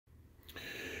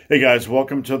Hey guys,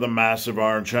 welcome to the Massive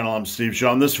Iron Channel. I'm Steve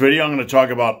Shaw. In this video, I'm going to talk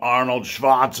about Arnold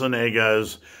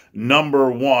Schwarzenegger's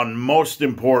 #1 most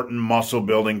important muscle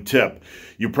building tip.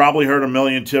 You probably heard a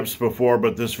million tips before,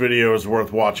 but this video is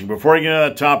worth watching. Before I get into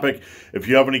that topic, if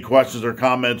you have any questions or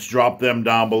comments, drop them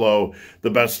down below. The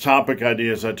best topic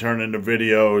ideas I turn into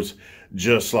videos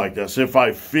just like this. If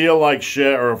I feel like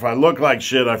shit, or if I look like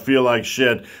shit, I feel like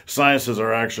shit. Sciences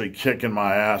are actually kicking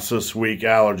my ass this week,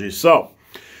 allergies. So,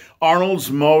 Arnold's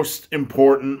most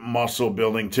important muscle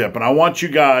building tip. And I want you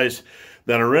guys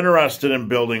that are interested in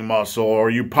building muscle, or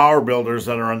you power builders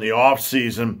that are in the off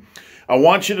season, I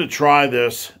want you to try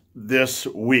this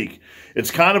week. It's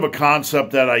kind of a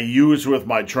concept that I use with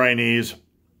my trainees.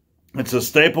 It's a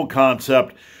staple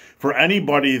concept for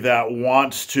anybody that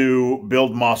wants to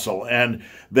build muscle. And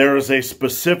there is a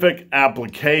specific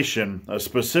application, a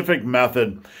specific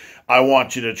method I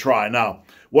want you to try. Now,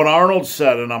 what Arnold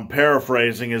said, and I'm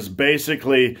paraphrasing, is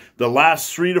basically the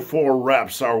last 3 to 4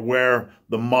 reps are where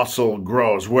the muscle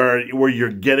grows, where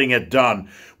you're getting it done,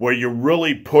 where you're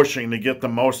really pushing to get the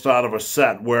most out of a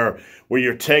set, where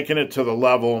you're taking it to the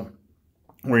level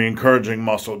where you're encouraging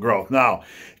muscle growth. Now,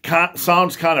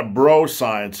 sounds kind of bro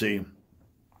science-y,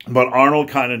 but Arnold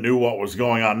kind of knew what was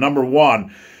going on.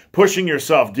 #1, pushing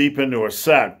yourself deep into a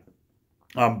set.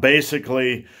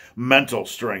 Basically mental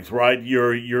strength, right?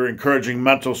 You're encouraging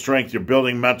mental strength, you're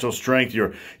building mental strength,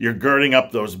 you're girding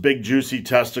up those big juicy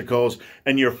testicles,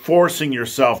 and you're forcing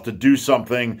yourself to do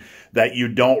something that you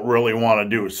don't really want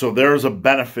to do. So there's a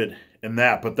benefit in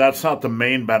that, but that's not the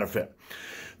main benefit.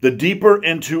 The deeper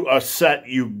into a set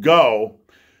you go,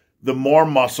 the more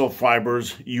muscle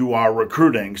fibers you are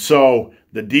recruiting. So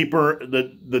the deeper,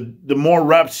 the more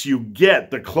reps you get,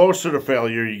 the closer to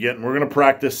failure you get. And we're going to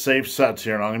practice safe sets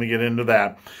here, and I'm going to get into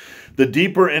that. The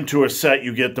deeper into a set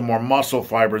you get, the more muscle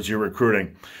fibers you're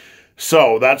recruiting.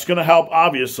 So that's going to help,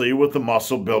 obviously, with the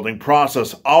muscle building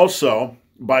process. Also,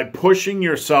 by pushing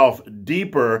yourself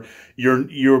deeper,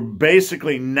 you're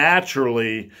basically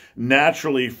naturally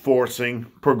forcing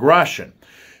progression.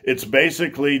 It's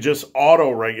basically just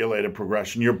auto-regulated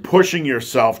progression. You're pushing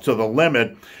yourself to the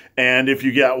limit, and if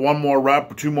you get 1 more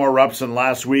rep, 2 more reps than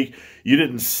last week, you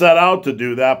didn't set out to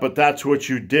do that, but that's what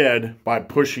you did by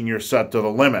pushing your set to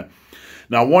the limit.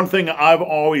 Now, one thing I've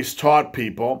always taught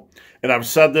people, and I've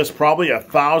said this probably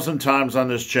 1,000 times on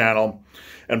this channel,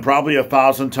 and probably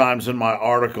 1,000 times in my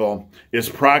article, is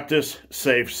practice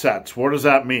safe sets. What does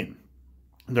that mean?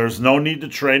 There's no need to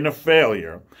train to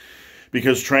failure,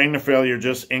 because training to failure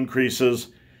just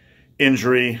increases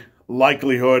injury,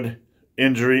 likelihood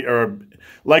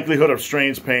of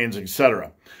strains, pains,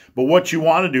 etc. But what you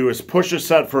want to do is push a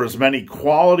set for as many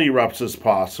quality reps as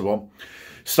possible,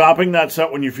 stopping that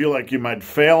set when you feel like you might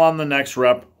fail on the next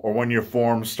rep or when your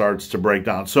form starts to break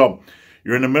down. So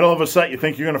you're in the middle of a set, you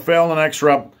think you're going to fail on the next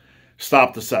rep,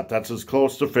 stop the set. That's as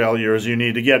close to failure as you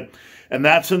need to get. And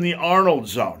that's in the Arnold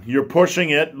zone. You're pushing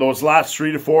it those last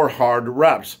 3 to 4 hard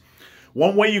reps.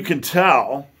 One way you can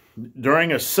tell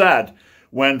during a set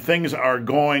when things are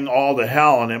going all to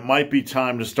hell and it might be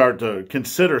time to start to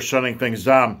consider shutting things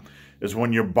down is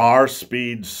when your bar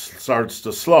speed starts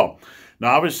to slow.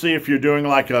 Now, obviously, if you're doing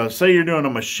say you're doing a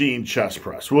machine chest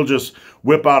press, we'll just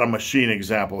whip out a machine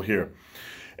example here.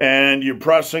 And you're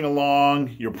pressing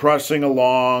along, you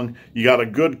got a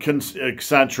good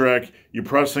eccentric, you're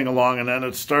pressing along, and then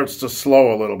it starts to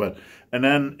slow a little bit. And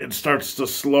then it starts to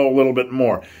slow a little bit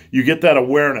more. You get that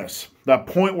awareness. That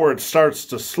point where it starts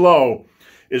to slow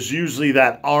is usually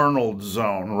that Arnold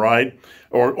zone, right?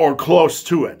 Or close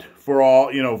to it,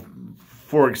 for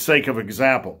sake of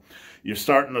example. You're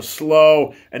starting to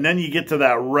slow, and then you get to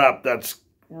that rep that's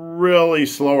really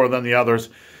slower than the others.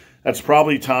 That's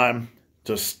probably time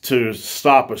to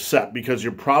stop a set, because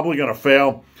you're probably going to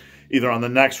fail either on the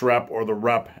next rep or the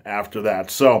rep after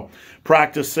that. So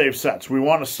practice safe sets. We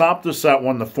want to stop the set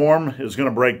when the form is going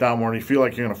to break down, when you feel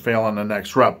like you're going to fail on the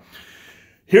next rep.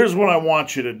 Here's what I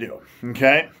want you to do,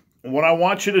 okay? What I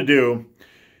want you to do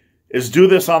is do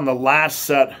this on the last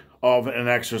set of an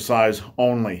exercise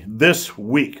only this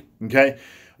week, okay?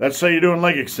 Let's say you're doing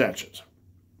leg extensions.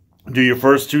 Do your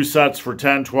first 2 sets for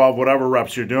 10, 12, whatever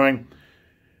reps you're doing,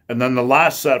 and then the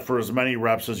last set for as many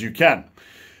reps as you can.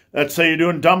 Let's say you're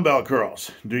doing dumbbell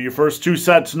curls. Do your first 2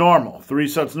 sets normal, 3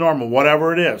 sets normal,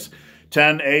 whatever it is.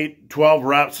 10, 8, 12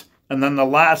 reps, and then the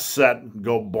last set,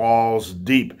 go balls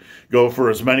deep. Go for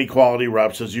as many quality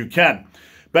reps as you can.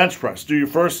 Bench press. Do your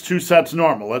first 2 sets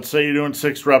normal. Let's say you're doing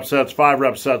 6 rep sets, 5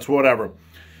 rep sets, whatever.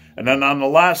 And then on the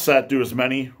last set, do as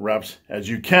many reps as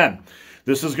you can.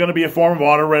 This is going to be a form of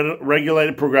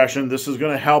auto-regulated progression. This is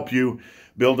going to help you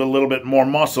build a little bit more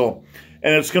muscle.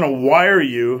 And it's going to wire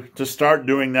you to start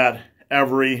doing that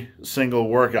every single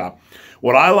workout.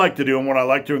 What I like to do, and what I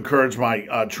like to encourage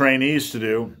my trainees to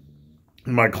do,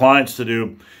 my clients to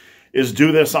do, is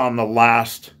do this on the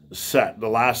last set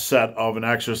of an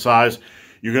exercise.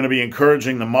 You're going to be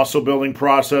encouraging the muscle building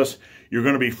process. You're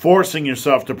going to be forcing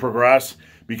yourself to progress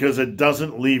because it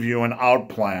doesn't leave you an out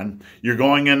plan. You're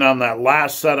going in on that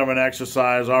last set of an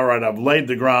exercise. All right, I've laid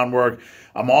the groundwork.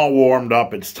 I'm all warmed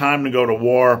up. It's time to go to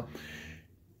war.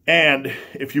 And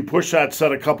if you push that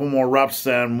set a couple more reps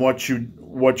than what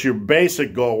your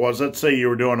basic goal was, let's say you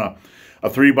were doing a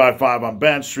 3x5 on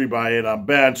bench, 3x8 on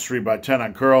bench, 3x10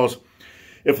 on curls.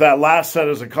 If that last set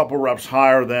is a couple reps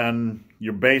higher than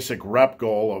your basic rep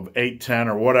goal of 8, 10,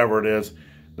 or whatever it is,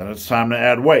 then it's time to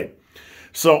add weight.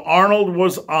 So Arnold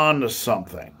was on to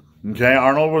something. Okay,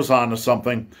 Arnold was on to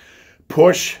something.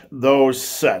 Push those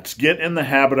sets. Get in the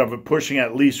habit of it, pushing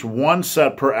at least one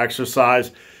set per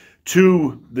exercise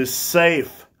to the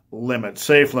safe limit.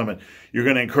 You're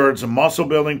going to encourage the muscle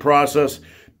building process.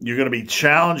 You're going to be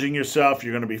challenging yourself.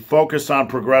 You're going to be focused on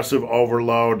progressive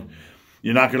overload.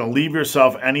 You're not going to leave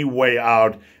yourself any way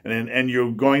out, and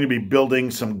you're going to be building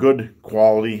some good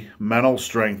quality mental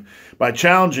strength by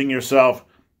challenging yourself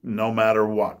no matter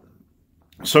what.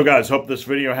 So guys, hope this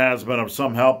video has been of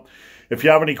some help. If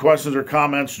you have any questions or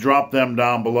comments, drop them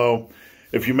down below.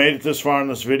 If you made it this far in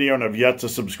this video and have yet to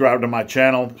subscribe to my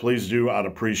channel, please do. I'd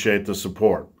appreciate the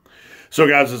support. So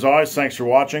guys, as always, thanks for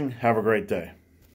watching. Have a great day.